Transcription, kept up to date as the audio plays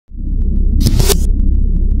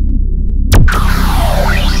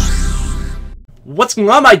What's going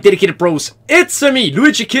on, my dedicated bros? It's me,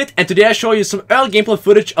 Luigikid, and today I show you some early gameplay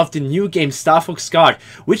footage of the new game Star Fox Guard,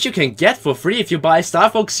 which you can get for free if you buy Star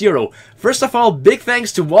Fox Zero. First of all, big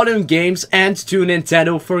thanks to Volume Games and to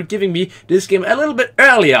Nintendo for giving me this game a little bit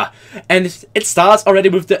earlier. And it starts already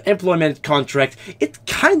with the employment contract. It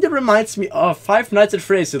kinda reminds me of Five Nights at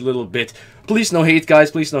Freddy's a little bit. Please no hate,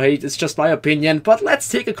 guys, please no hate, it's just my opinion, but let's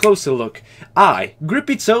take a closer look. I,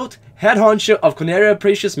 Grippy Toad, head honcho of Conaria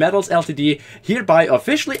Precious Metals Ltd, hereby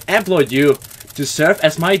officially employed you to serve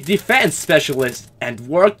as my defense specialist and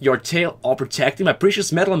work your tail on protecting my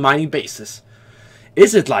precious metal mining bases.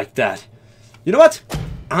 Is it like that? You know what?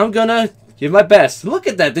 I'm gonna give my best. Look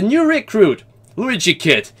at that, the new recruit,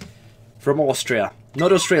 Luigikid, from Austria.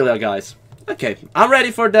 Not Australia, guys. Okay, I'm ready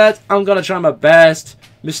for that. I'm gonna try my best.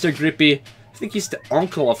 Mr. Grippy. I think he's the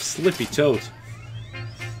uncle of Slippy Toad.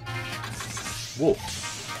 Whoa.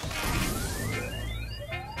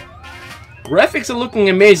 Graphics are looking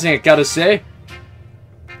amazing, I gotta say.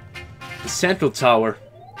 The central tower.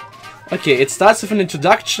 Okay, it starts with an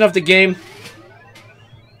introduction of the game.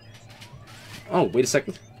 Oh, wait a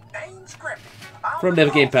second. From the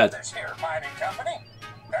gamepad.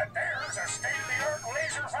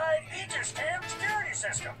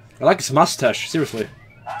 I like his mustache, seriously.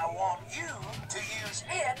 I want you to use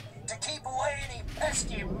it to keep away any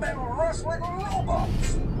pesky metal rustling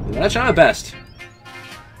robots. I'm gonna try my best.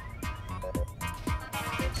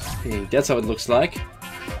 Okay, that's how it looks like.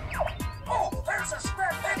 Oh, there's a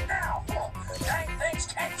scrap head now. Dang things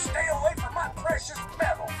can't stay away from my precious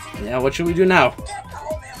metals. Yeah, what should we do now? Get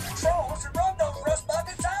all them controls and run those rust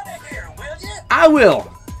buckets out of here, will you? I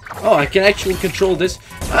will! Oh, I can actually control this.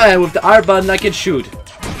 With the R button I can shoot.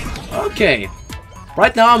 Okay.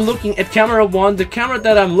 Right now I'm looking at camera 1. The camera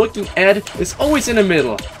that I'm looking at is always in the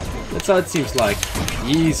middle. That's how it seems like.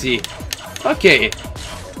 Easy. Okay.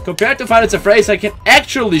 Compared to Five Nights at Freddy's, I can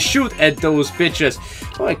actually shoot at those bitches.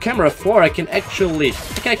 Oh, at camera 4 I can actually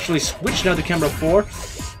switch now to camera 4.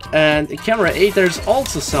 And in camera 8 there's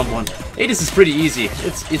also someone. Hey, this is pretty easy.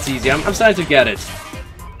 It's easy. I'm starting to get it.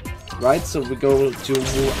 Right, so we go to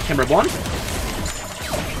camera 1.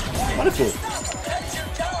 Wonderful.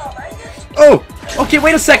 Oh! Okay,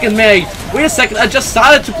 wait a second, mate. Wait a second. I just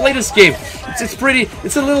started to play this game.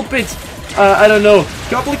 It's a little bit I don't know,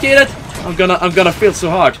 complicated. I'm gonna fail so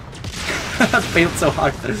hard. I failed so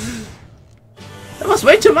hard. That was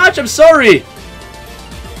way too much, I'm sorry!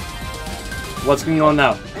 What's going on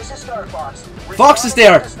now? This is Star Fox. Fox is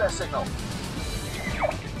there! Enemy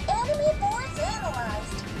boards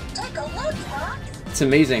analyzed. Take a look, Fox. It's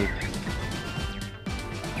amazing.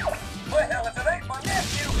 Well, if it ain't my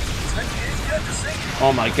nephew, it's good to see you.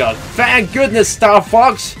 Oh my god. Thank goodness, Star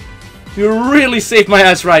Fox! You really saved my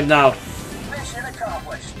ass right now. Mission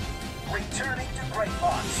accomplished. Returning to Great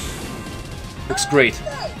Fox. Looks great.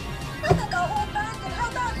 Hey, I think I'll hold back and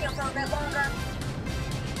help out here for a bit longer.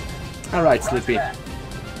 Alright, Slippy.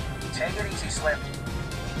 Take it easy, Slip.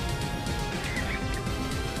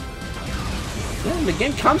 Yeah, the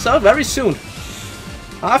game comes out very soon.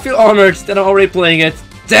 I feel honored that I'm already playing it.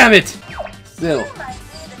 Damn it! Still. You might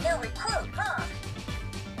be the new recruit, huh?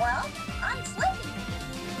 Well, I'm Slippy.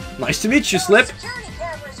 Nice to meet you, Slip. The security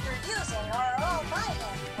cameras you're using are all my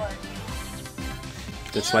handiwork.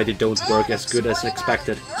 That's why they don't work as good as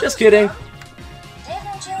expected. Just kidding.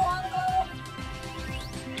 Didn't you, Uncle?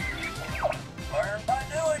 Learn by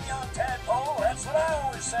doing, young tadpole. That's what I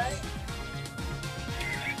always say.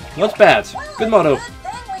 Not bad. Good motto. Good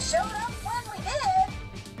thing we showed up when we did.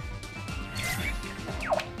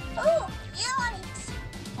 Ooh, yikes.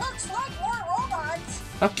 Looks like more robots.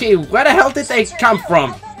 Okay, where the hell did they come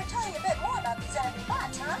from? I better tell you a bit more about these enemy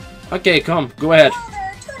bots, huh? Okay, come, go ahead. Well, there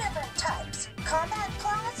are two different types. Combat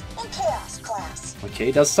class and chaos class.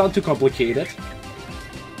 Okay, doesn't sound too complicated.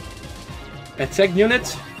 Attack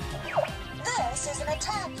unit? This is an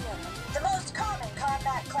attack unit, the most common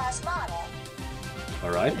combat class model.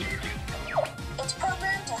 Alright. It's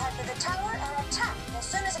programmed to head for the tower and attack as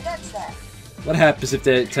soon as it gets there. What happens if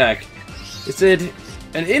they attack? Is it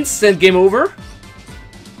an instant game over?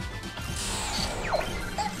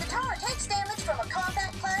 If the tower takes damage from a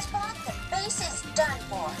combat class bot, the base is done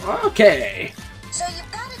for. Okay. So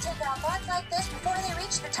you've got to take out bots like this before they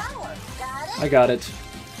reach the tower. Got it? I got it.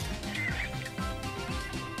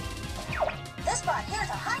 This bot here's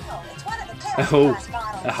a hi-ho. It's one of the chaos A ho. class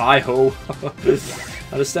models. A hi-ho.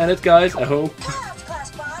 Understand it, guys? A ho. Chaos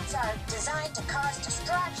class bots are designed to cause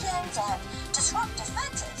distractions and disrupt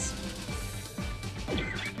defenses.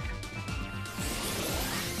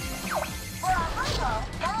 For a hi-ho,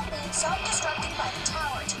 that means self-destructing by the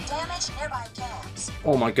tower to damage nearby cams.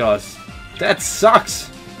 Oh my god. That sucks.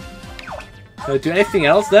 Can I do anything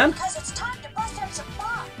else then? Because it's time to bust out some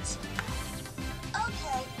bots.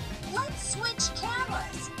 Okay, let's switch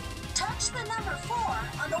cameras. Touch the number 4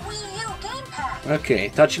 on the Wii U gamepad. Okay,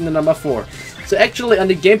 touching the number 4. So actually on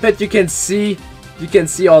the gamepad you can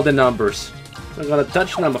see all the numbers. So I'm gonna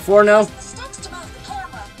touch number 4 now. Use the sticks to move the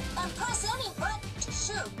camera and press any button to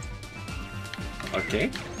shoot.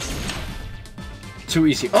 Okay. Too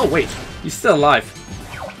easy. Oh wait, he's still alive.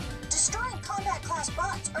 Destroying combat class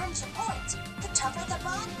bots earns you points. The tougher the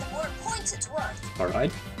bot, the more points it's worth.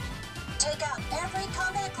 Alright. Take out every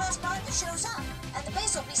combat class bot that shows up, and the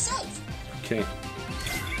base will be safe. Okay.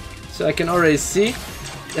 So I can already see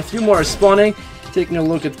a few more are spawning. Taking a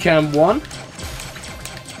look at cam 1.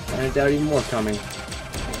 And there are even more coming.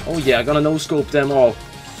 Oh yeah, I'm gonna no-scope them all.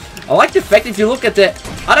 I like the fact if you look at the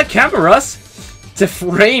other cameras, the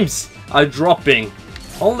frames are dropping.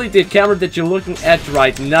 Only the camera that you're looking at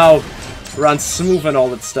right now runs smooth and all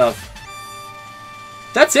that stuff.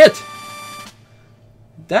 That's it!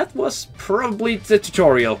 That was probably the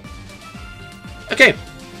tutorial. Okay.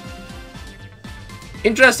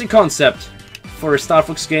 Interesting concept for a Star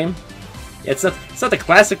Fox game. Yeah, it's not a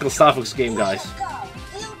classical Star Fox game, guys.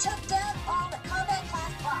 You took down all the combat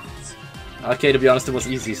class bots. Okay, to be honest, it was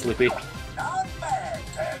easy, Slippy. Not bad,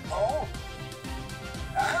 Tadpole.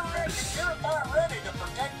 I reckon you're about ready to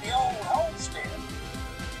protect the old homestead.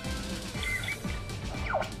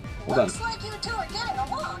 Hold on. Looks like you two are getting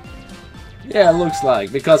along. Yeah, it looks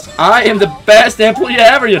like, because I am the best employee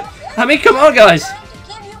ever. I mean, come on, guys. Trying to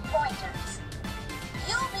give you pointers.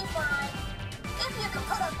 You'll be fine. If you can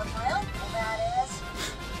put up with my uncle, that is.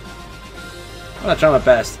 I'm gonna try my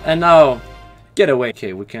best. And now, get away.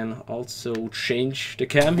 Okay, we can also change the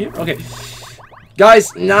cam here. Okay.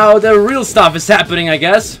 Guys, now the real stuff is happening, I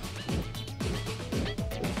guess.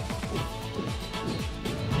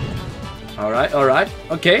 Alright, alright.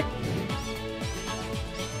 Okay.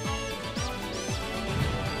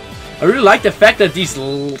 I really like the fact that these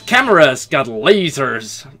cameras got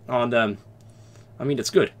lasers on them. I mean, that's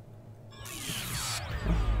good.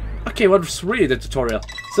 Okay, what was really the tutorial?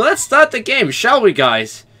 So let's start the game, shall we,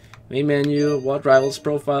 guys? Main menu, what rivals,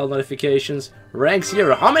 profile, notifications, rank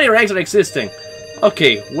 0. How many ranks are existing?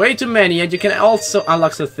 Okay, way too many, and you can also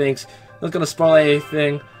unlock some things. Not gonna spoil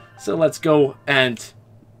anything. So let's go and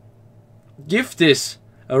give this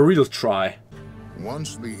a real try.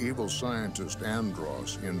 Once the evil scientist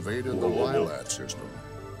Andros invaded the Lilat system,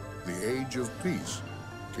 the Age of Peace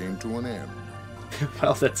came to an end.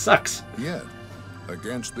 Well, that sucks. Yet,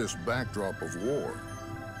 against this backdrop of war,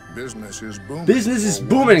 business is booming. Business is for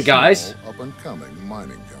booming, one guys. small up-and-coming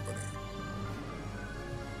mining company.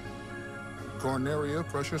 Corneria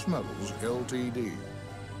Precious Metals Ltd.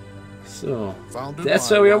 So, Founded that's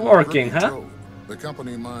by where we are Ronald working, Griffith huh? Joad, the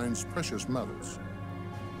company mines precious metals.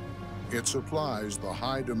 It supplies the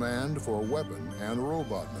high demand for weapon and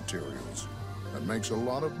robot materials and makes a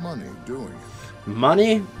lot of money doing it.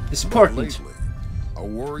 Money is But important. lately, a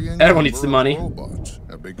worrying Everyone needs number the money. of robots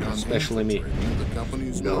have begun Especially me. infiltrating the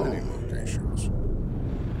company's No. mining locations.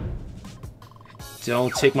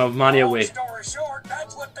 Don't take my money away. Long story short,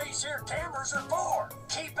 that's what these here cameras are for.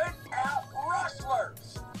 Keeping out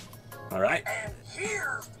rustlers. Alright. And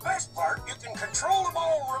here's the best part, you can control them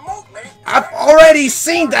all remotely. I've already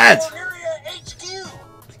seen that! Corneria HQ.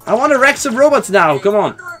 I want to wreck some robots now. Come on.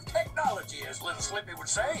 Wonder of technology, as Little Slippy would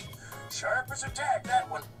say. Sharp as a tack, that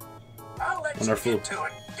one. I'll let Wonderful. you get to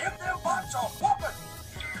it. Give them bots a whooping.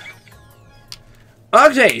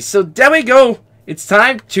 Okay, so there we go. It's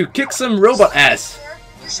time to kick some robot ass.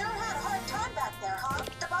 You sure had a hard time back there, huh?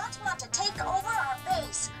 The bots want to take over our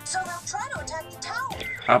base, so they'll try to attack the tower.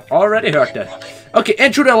 I've already heard that. Okay,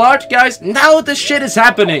 intruder alert, guys. Now the shit is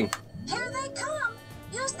happening. Here they come.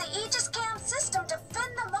 Use the Aegis cam system to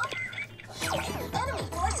fend them off. Enemy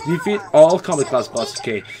force Defeat analyzed. all combat class bots.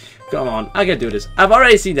 Okay, come on. I can do this. I've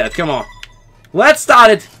already seen that. Come on. Let's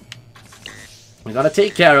start it. I'm gonna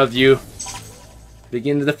take care of you.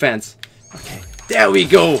 Begin the defense. Okay, there we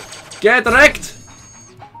go. Get wrecked.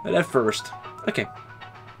 But at first. Okay.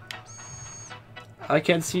 I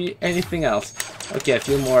can't see anything else. Okay, a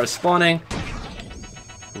few more are spawning.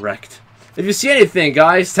 Wrecked. If you see anything,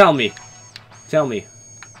 guys, tell me. Tell me.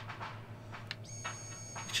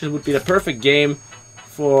 It would be the perfect game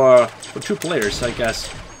for 2 players, I guess.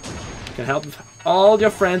 You can help all your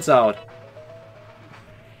friends out.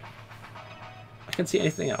 I can't see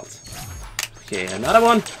anything else. Okay, another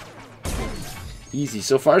one. Easy.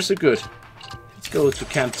 So far, so good. Let's go to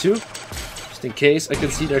camp 2. Just in case. I can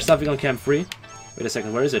see there's something on camp 3. Wait a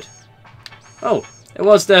second, where is it? Oh, it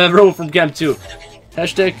was the row from camp 2.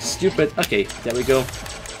 Hashtag stupid. Okay, there we go.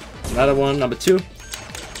 Another one, number 2.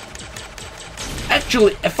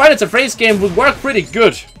 Actually, a Five Nights at Freddy's game would work pretty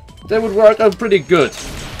good. That would work out pretty good.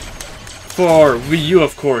 For Wii U,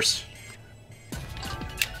 of course.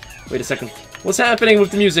 Wait a second. What's happening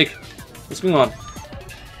with the music? What's going on?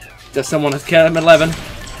 Does someone have Cam 11?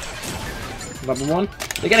 Number 1.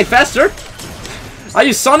 They're getting faster. Are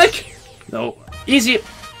you Sonic? No. Easy.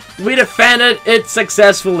 We defended it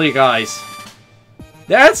successfully, guys.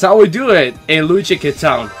 That's how we do it in Luigikid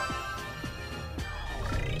Town.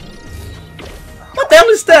 What the hell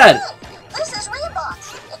is that? This is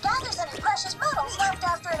Rebox. It gathers any precious metals left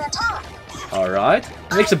after an attack. Alright.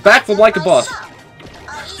 Makes a backflip like a boss. I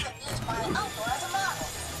even used my uncle as a model.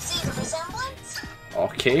 See the resemblance?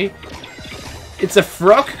 Okay. It's a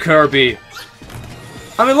frog Kirby.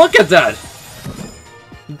 I mean, look at that.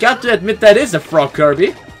 You got to admit that is a frog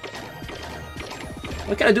Kirby.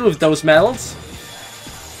 What can I do with those medals?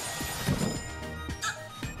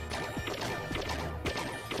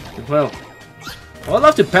 Well, I'd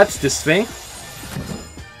love to pet this thing.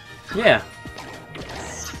 Yeah.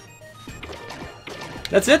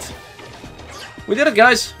 That's it. We did it,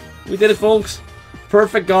 guys. We did it, folks.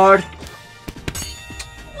 Perfect guard.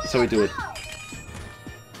 That's how we do it.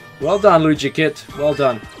 Well done, Luigikid. Well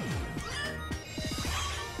done.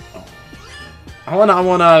 I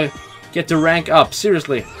wanna get the rank up.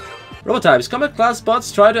 Seriously. Robotypes. Combat class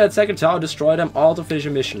bots try to attack a tower, destroy them all to finish a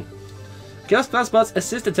mission. Chaos class bots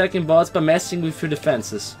assist attacking bots by messing with your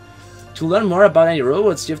defenses. To learn more about any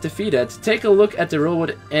robots you've defeated, take a look at the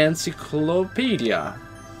robot encyclopedia.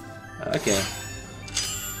 Okay.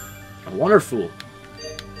 Wonderful.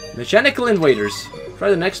 Mechanical invaders. Try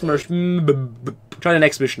the next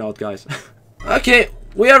mission out, guys. Okay,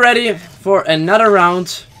 we are ready for another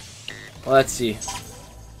round. Well, let's see.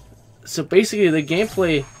 So basically, the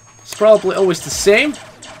gameplay is probably always the same,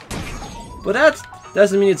 but that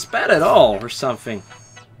doesn't mean it's bad at all or something.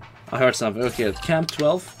 I heard something. Okay, Camp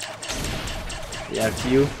 12. Yeah, a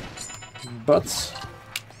few butts.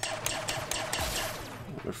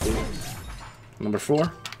 Number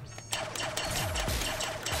 4.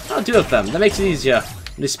 Oh, 2 of them. That makes it easier.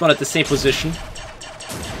 They spawn at the same position.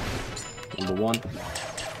 Number 1.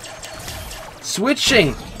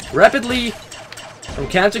 Switching rapidly from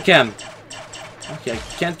cam to cam. Okay, I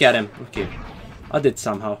can't get him. Okay, I did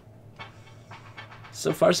somehow.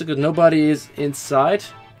 So far so good. Nobody is inside.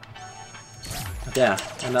 Yeah,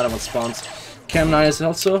 another one spawns. Cam 9 is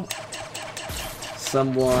also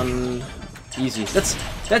someone easy.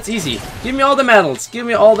 That's easy. Give me all the medals. Give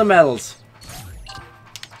me all the medals.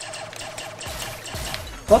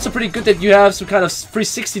 Also pretty good that you have some kind of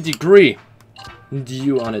 360-degree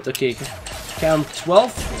view on it. Okay, Cam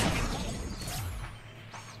 12.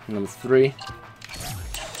 Number 3.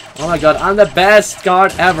 Oh my god, I'm the best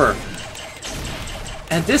guard ever.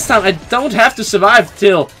 And this time I don't have to survive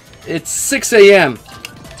till it's 6 AM.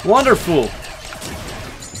 Wonderful.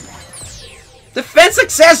 Defense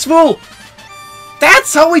successful!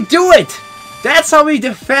 That's how we do it! That's how we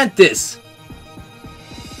defend this.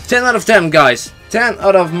 10 out of 10, guys. 10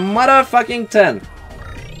 out of motherfucking 10.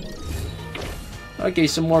 Okay,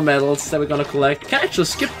 some more medals that we're gonna collect. Can I actually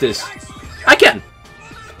skip this? I can!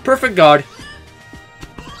 Perfect guard.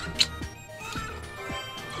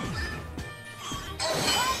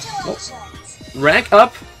 Oh. Rank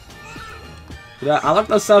up. Did I unlock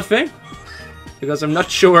that something? Because I'm not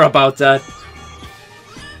sure about that.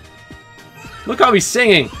 Look how he's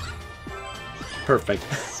singing. Perfect.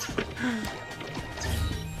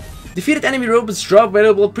 Defeated enemy robots drop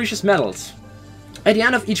valuable precious metals. At the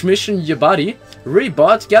end of each mission, your body,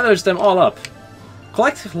 Rebot, gathers them all up.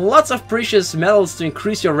 Collect lots of precious metals to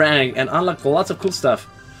increase your rank and unlock lots of cool stuff.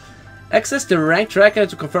 Access the rank tracker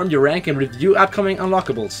to confirm your rank and review upcoming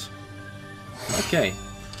unlockables. Okay,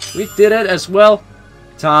 we did it as well.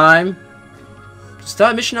 Time to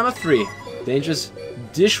start mission number 3. Dangerous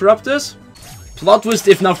disruptors. Plot twist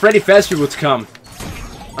if now Freddy Fazbear would come.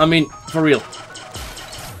 I mean, for real.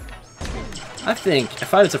 I think a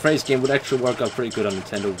Five Nights at Freddy's game would actually work out pretty good on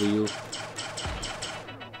Nintendo Wii U.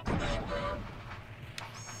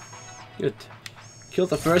 Good. Killed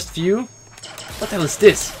the first few. What the hell is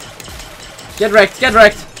this? Get wrecked! Get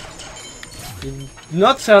wrecked! You're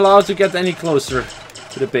not allowed to get any closer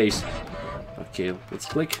to the base. Okay, let's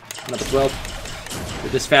click. Number 12. Do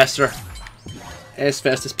this faster. As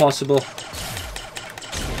fast as possible.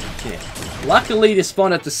 Okay. Luckily they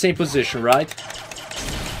spawn at the same position, right?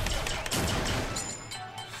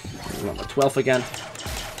 Number 12 again.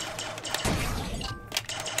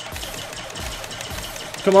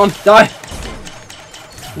 Come on, die!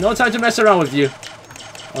 No time to mess around with you.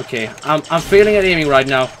 Okay, I'm failing at aiming right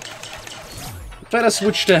now. Better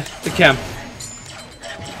switch the cam.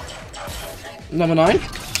 Number 9.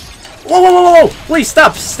 Whoa, whoa, whoa, whoa! Please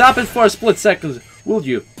stop! Stop it for a split second, will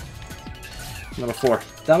you? Number 4.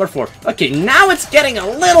 Number 4. Okay, now it's getting a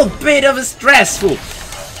little bit of a stressful.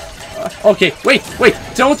 Okay, wait,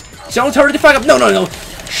 don't hurry the fuck up. No.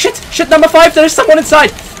 Shit, number 5, there's someone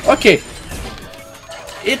inside. Okay.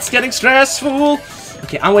 It's getting stressful.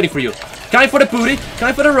 Okay, I'm waiting for you. Coming for the booty.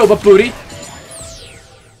 Coming for the robot booty.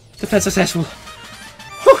 Defense successful.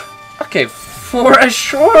 Whew. Okay, for a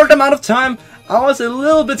short amount of time, I was a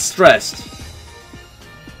little bit stressed.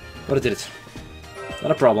 But I did it.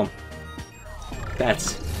 Not a problem.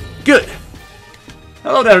 That's good.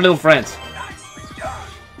 Hello there, little friend.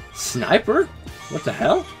 Sniper? What the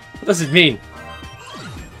hell? What does it mean?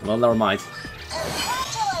 Well, never mind.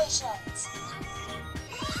 Congratulations!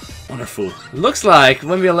 Wonderful. Looks like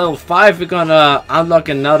when we're level 5, we're gonna unlock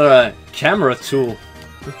another camera tool.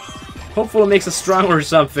 Hopefully it makes us stronger or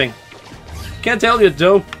something. Can't tell you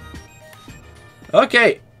though.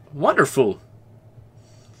 Okay, wonderful.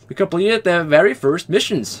 We completed the very first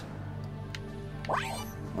missions.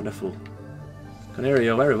 Wonderful. Canary,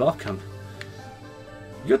 you're very welcome.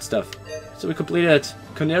 Good stuff. So we completed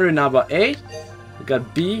Canary number 8. We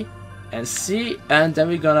got B and C, and then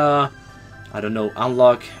we're gonna, I don't know,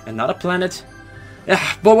 unlock another planet. Yeah,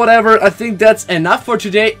 but whatever. I think that's enough for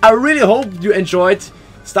today. I really hope you enjoyed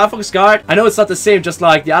Star Fox Guard. I know it's not the same just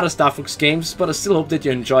like the other Star Fox games, but I still hope that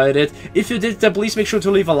you enjoyed it. If you did, then please make sure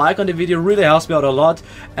to leave a like on the video. It really helps me out a lot.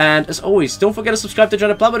 And as always, don't forget to subscribe to join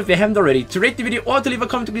the club if you haven't already, to rate the video or to leave a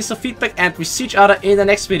comment to give some feedback, and we see each other in the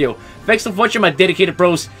next video. Thanks for watching, my dedicated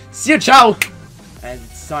bros. See you, ciao! And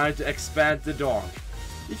it's time to expand the dog.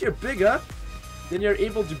 If you're bigger, then you're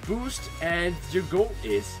able to boost, and your goal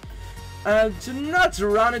is to not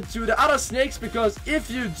run into the other snakes, because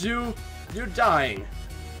if you do, you're dying.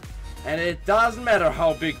 And it doesn't matter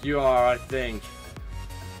how big you are, I think.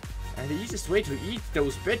 And the easiest way to eat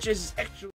those bitches is actually